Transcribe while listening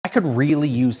could really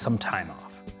use some time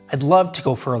off. I'd love to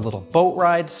go for a little boat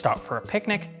ride, stop for a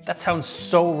picnic. That sounds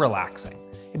so relaxing.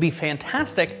 It'd be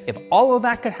fantastic if all of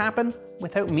that could happen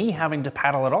without me having to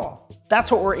paddle at all.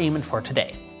 That's what we're aiming for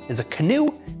today, is a canoe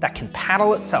that can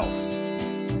paddle itself.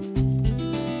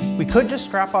 We could just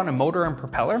strap on a motor and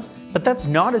propeller, but that's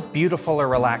not as beautiful or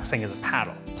relaxing as a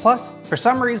paddle. Plus, for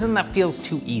some reason that feels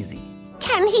too easy.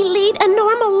 Can he lead a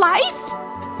normal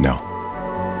life? No,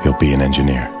 he'll be an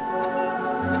engineer.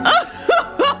 No!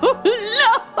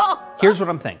 Here's what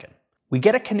I'm thinking. We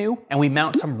get a canoe and we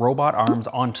mount some robot arms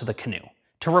onto the canoe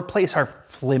to replace our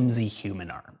flimsy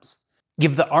human arms.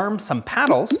 Give the arms some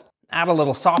paddles, add a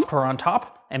little software on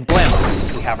top, and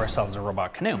blam, we have ourselves a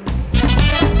robot canoe.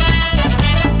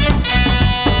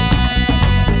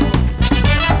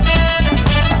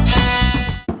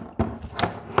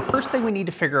 First thing we need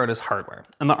to figure out is hardware,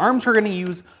 and the arms we're going to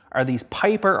use are these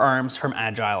Piper arms from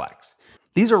Agilex.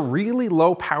 These are really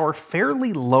low power,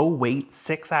 fairly low weight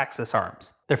 6-axis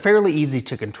arms. They're fairly easy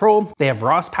to control, they have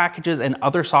ROS packages and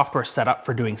other software set up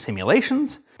for doing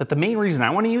simulations, but the main reason I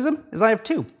want to use them is I have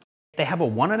two. They have a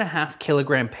 1.5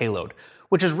 kilogram payload,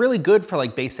 which is really good for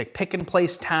like basic pick and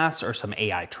place tasks or some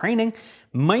AI training.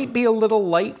 Might be a little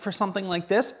light for something like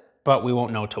this, but we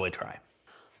won't know till we try.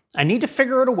 I need to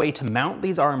figure out a way to mount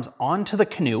these arms onto the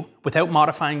canoe without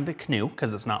modifying the canoe,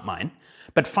 because it's not mine,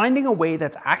 but finding a way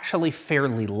that's actually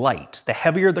fairly light. The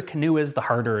heavier the canoe is, the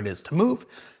harder it is to move.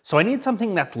 So I need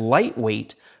something that's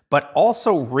lightweight, but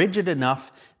also rigid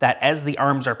enough that as the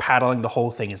arms are paddling, the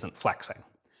whole thing isn't flexing.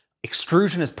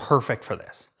 Extrusion is perfect for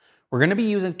this. We're going to be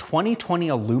using 2020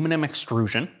 aluminum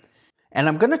extrusion, and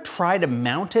I'm going to try to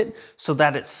mount it so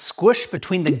that it's squished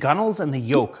between the gunnels and the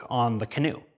yoke on the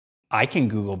canoe. I can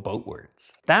Google boat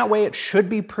words. That way it should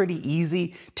be pretty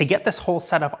easy to get this whole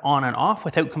setup on and off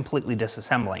without completely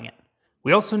disassembling it.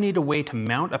 We also need a way to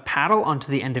mount a paddle onto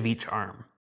the end of each arm.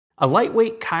 A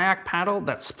lightweight kayak paddle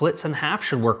that splits in half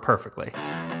should work perfectly.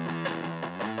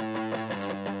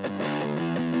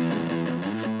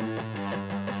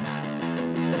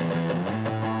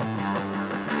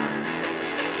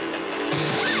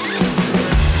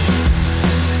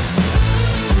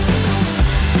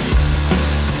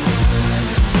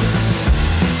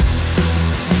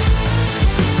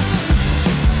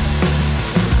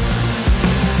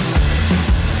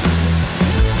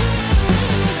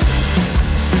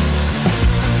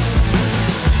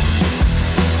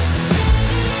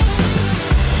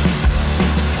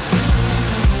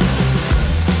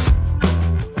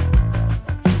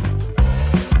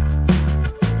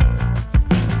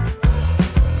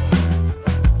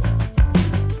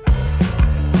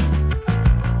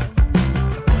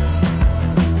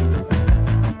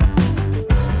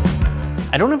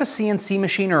 I don't have a CNC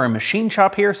machine or a machine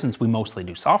shop here since we mostly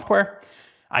do software.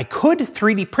 I could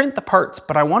 3D print the parts,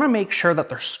 but I want to make sure that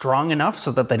they're strong enough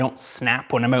so that they don't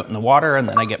snap when I'm out in the water and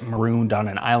then I get marooned on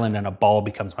an island and a ball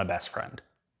becomes my best friend.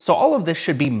 So all of this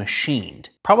should be machined,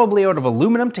 probably out of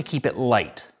aluminum to keep it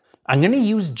light. I'm going to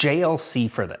use JLC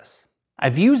for this.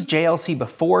 I've used JLC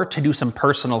before to do some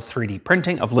personal 3D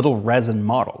printing of little resin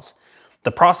models.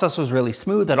 The process was really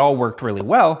smooth, it all worked really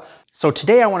well, so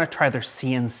today I want to try their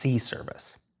CNC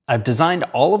service. I've designed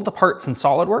all of the parts in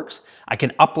SolidWorks. I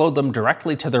can upload them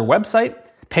directly to their website,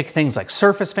 pick things like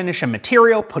surface finish and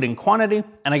material, put in quantity,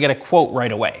 and I get a quote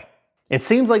right away. It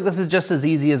seems like this is just as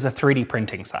easy as the 3D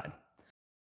printing side.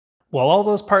 While all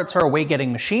those parts are away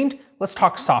getting machined, let's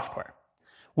talk software.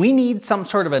 We need some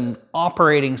sort of an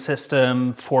operating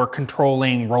system for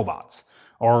controlling robots,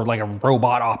 or like a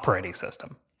robot operating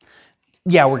system.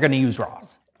 Yeah, we're going to use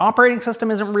ROS. Operating system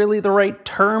isn't really the right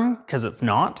term, because it's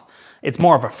not. It's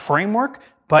more of a framework,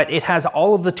 but it has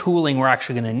all of the tooling we're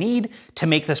actually going to need to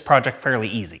make this project fairly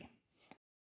easy.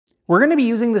 We're going to be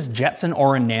using this Jetson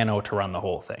Aura Nano to run the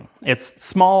whole thing. It's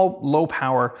small, low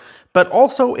power, but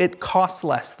also it costs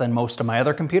less than most of my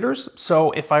other computers,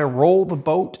 so if I roll the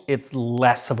boat, it's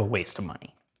less of a waste of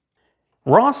money.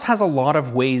 ROS has a lot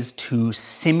of ways to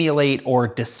simulate or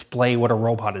display what a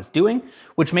robot is doing,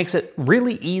 which makes it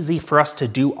really easy for us to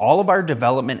do all of our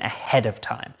development ahead of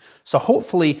time. So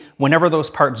hopefully, whenever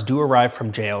those parts do arrive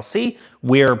from JLC,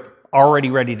 we're already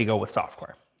ready to go with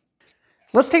software.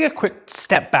 Let's take a quick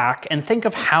step back and think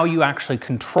of how you actually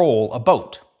control a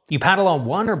boat. You paddle on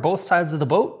one or both sides of the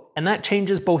boat, and that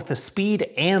changes both the speed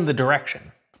and the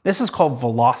direction. This is called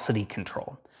velocity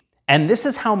control. And this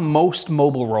is how most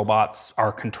mobile robots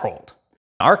are controlled.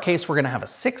 In our case, we're going to have a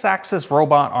 6-axis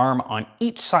robot arm on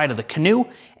each side of the canoe,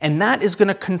 and that is going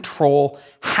to control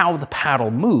how the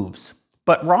paddle moves.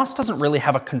 But ROS doesn't really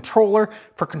have a controller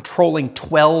for controlling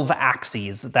 12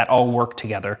 axes that all work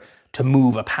together to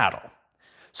move a paddle.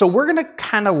 So we're going to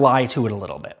kind of lie to it a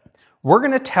little bit. We're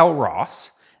going to tell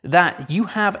Ross that you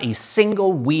have a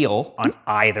single wheel on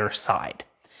either side.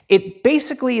 It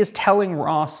basically is telling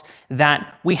Ross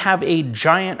that we have a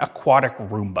giant aquatic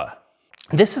Roomba.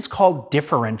 This is called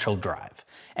differential drive,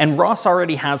 and Ross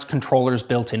already has controllers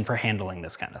built in for handling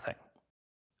this kind of thing.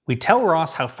 We tell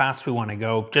Ross how fast we want to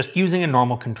go just using a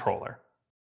normal controller.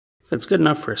 If it's good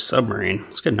enough for a submarine,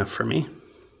 it's good enough for me.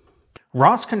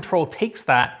 Ross Control takes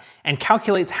that and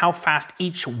calculates how fast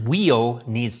each wheel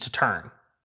needs to turn.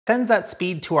 Sends that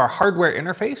speed to our hardware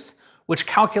interface, which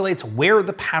calculates where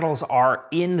the paddles are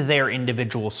in their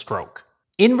individual stroke.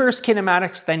 Inverse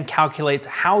kinematics then calculates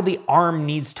how the arm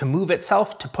needs to move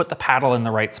itself to put the paddle in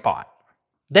the right spot.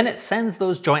 Then it sends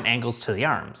those joint angles to the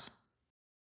arms.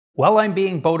 While I'm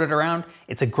being boated around,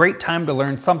 it's a great time to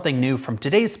learn something new from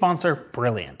today's sponsor,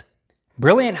 Brilliant.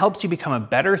 Brilliant helps you become a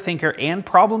better thinker and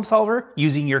problem solver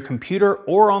using your computer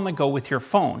or on the go with your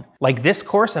phone, like this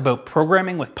course about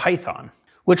programming with Python,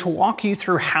 which will walk you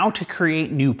through how to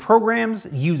create new programs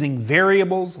using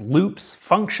variables, loops,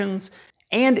 functions,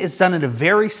 and it's done in a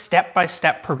very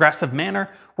step-by-step progressive manner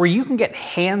where you can get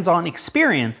hands-on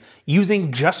experience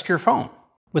using just your phone.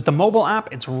 With the mobile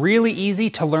app, it's really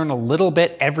easy to learn a little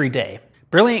bit every day.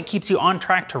 Brilliant keeps you on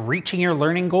track to reaching your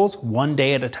learning goals one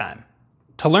day at a time.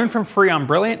 To learn for free on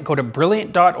Brilliant, go to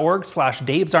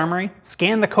brilliant.org/DavesArmory,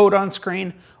 scan the code on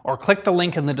screen, or click the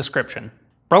link in the description.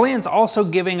 Brilliant's also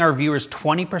giving our viewers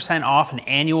 20% off an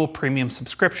annual premium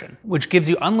subscription, which gives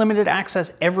you unlimited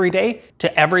access every day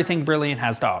to everything Brilliant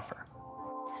has to offer.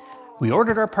 We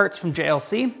ordered our parts from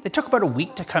JLC. They took about a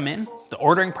week to come in. The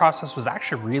ordering process was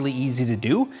actually really easy to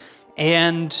do.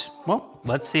 And, well,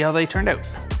 let's see how they turned out.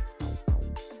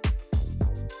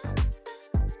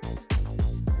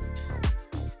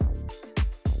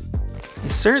 They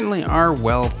certainly are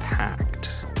well packed.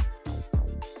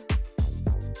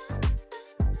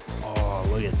 Oh,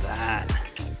 look at that.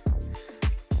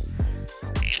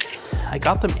 I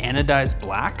got them anodized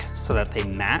black so that they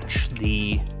match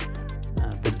the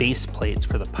base plates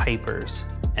for the pipers,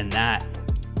 and that, I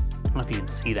don't know if you can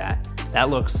see that,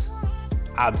 that looks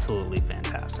absolutely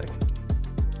fantastic.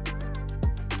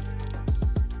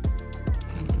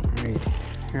 All right,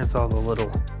 here's all the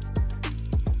little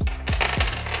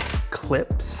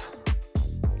clips.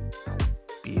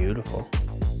 Beautiful.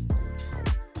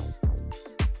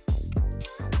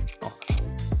 Oh,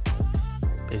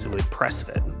 basically press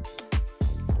fit.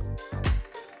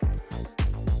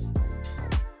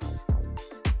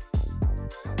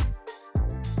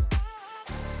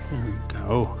 There we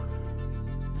go.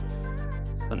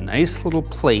 So nice little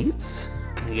plates.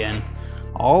 Again,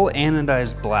 all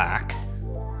anodized black.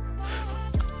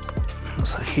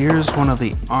 So here's one of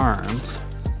the arms.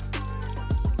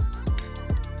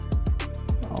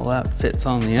 All that fits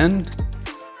on the end.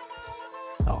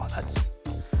 Oh, that's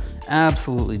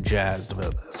absolutely jazzed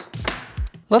about this.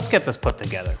 Let's get this put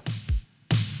together.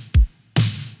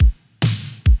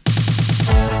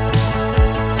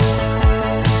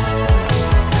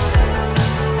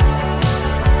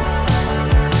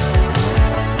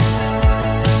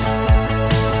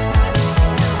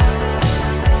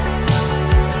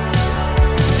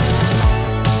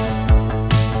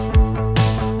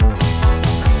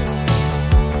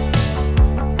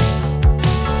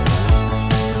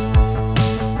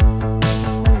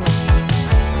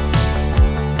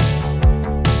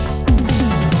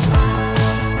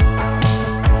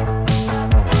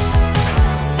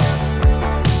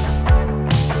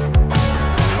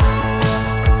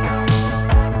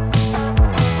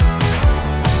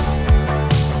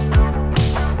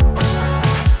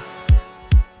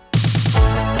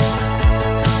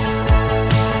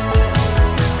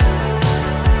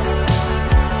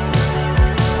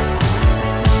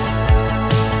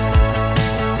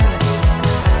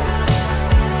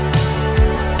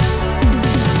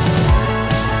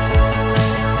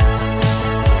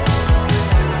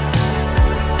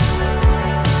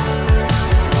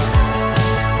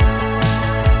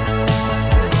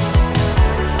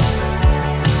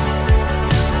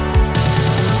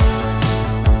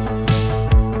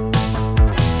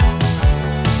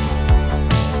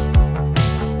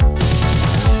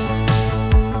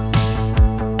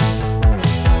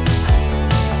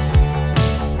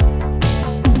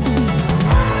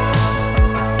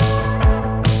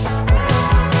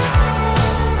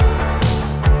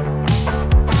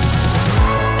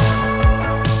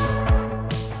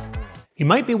 You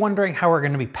might be wondering how we're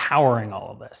going to be powering all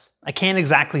of this. I can't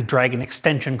exactly drag an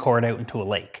extension cord out into a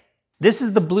lake. This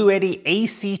is the Bluetti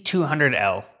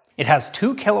AC200L. It has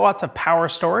 2 kilowatts of power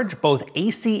storage, both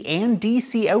AC and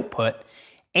DC output,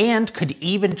 and could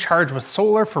even charge with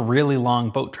solar for really long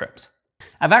boat trips.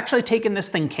 I've actually taken this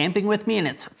thing camping with me, and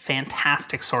it's a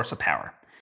fantastic source of power.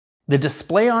 The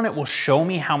display on it will show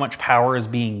me how much power is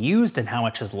being used and how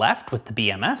much is left with the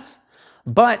BMS,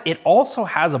 but it also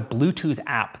has a Bluetooth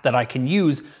app that I can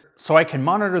use so I can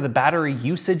monitor the battery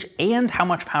usage and how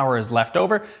much power is left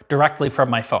over directly from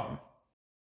my phone.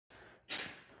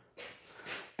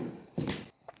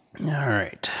 All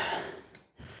right,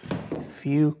 a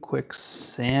few quick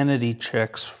sanity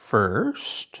checks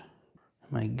first.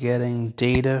 Am I getting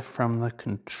data from the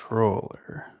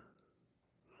controller?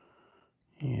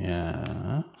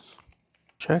 Yes.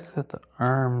 Check that the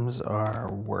arms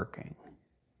are working.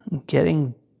 I'm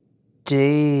getting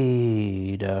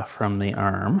data from the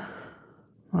arm.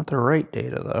 Not the right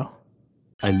data, though.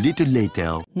 A little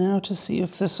later. Now to see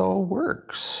if this all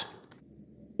works.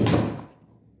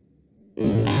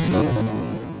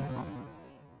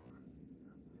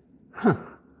 Huh.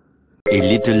 A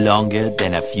little longer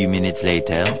than a few minutes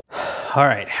later. All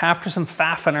right, after some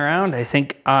faffing around, I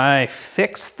think I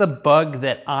fixed the bug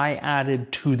that I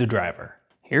added to the driver.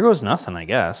 Here goes nothing, I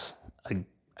guess.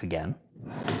 Again.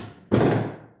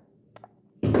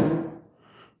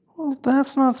 Well,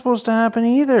 that's not supposed to happen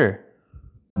either.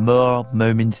 More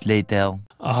moments later.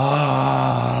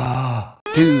 Ah.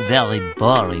 2 very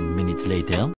boring minutes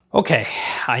later. Okay,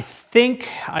 I think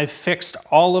I fixed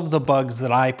all of the bugs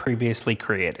that I previously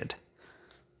created.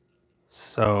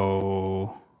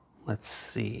 So, let's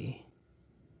see.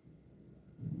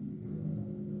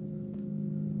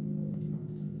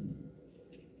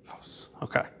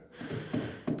 Okay.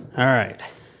 All right.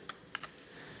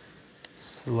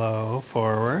 Slow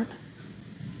forward.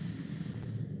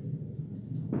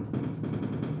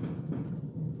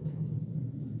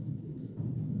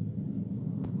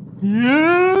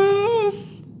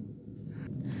 Yes!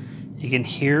 You can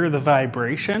hear the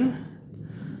vibration.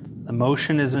 The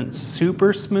motion isn't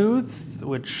super smooth,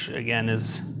 which again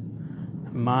is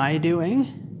my doing.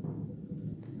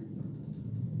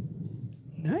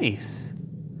 Nice.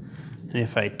 And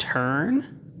if I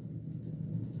turn,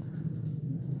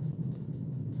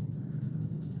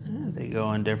 they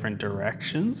go in different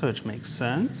directions, which makes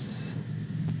sense.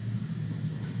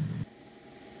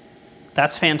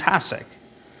 That's fantastic.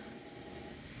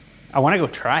 I want to go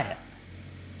try it.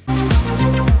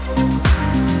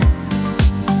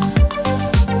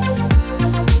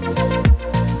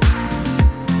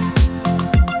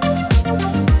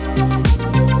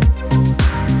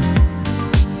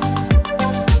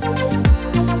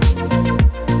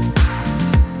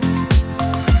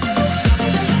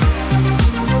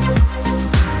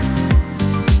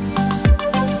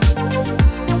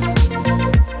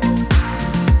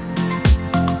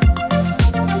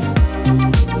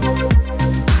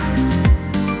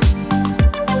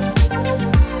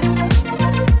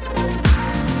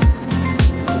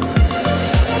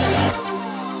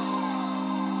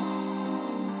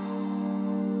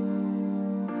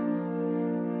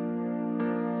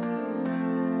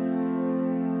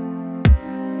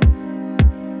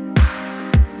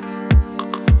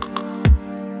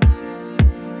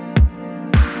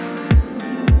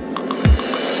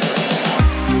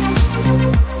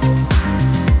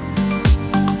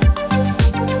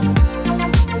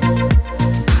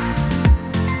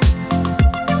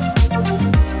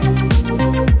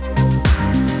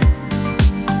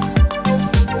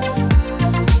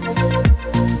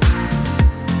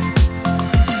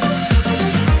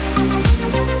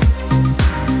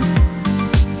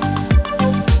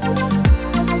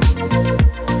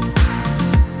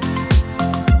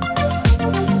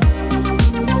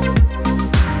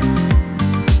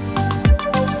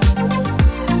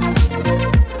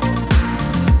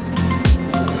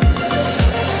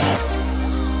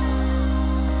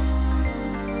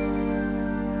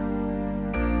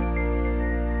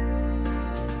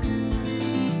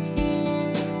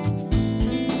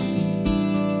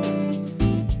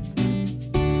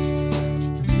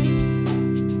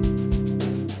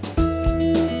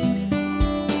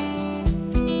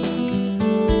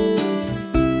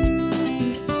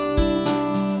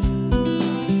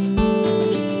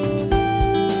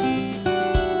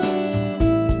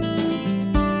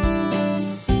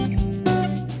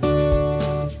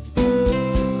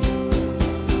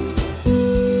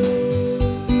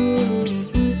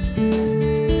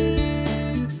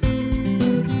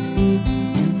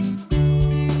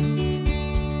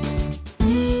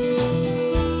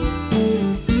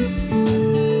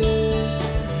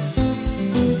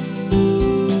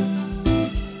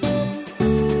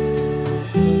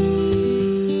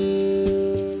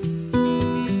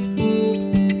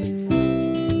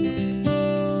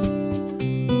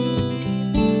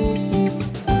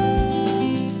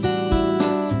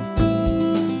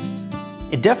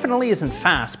 definitely isn't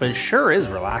fast, but it sure is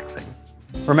relaxing.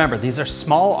 Remember, these are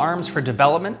small arms for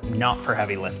development, not for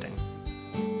heavy lifting.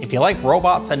 If you like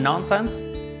robots and nonsense,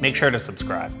 make sure to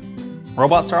subscribe.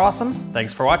 Robots are awesome.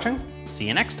 Thanks for watching. See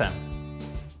you next time.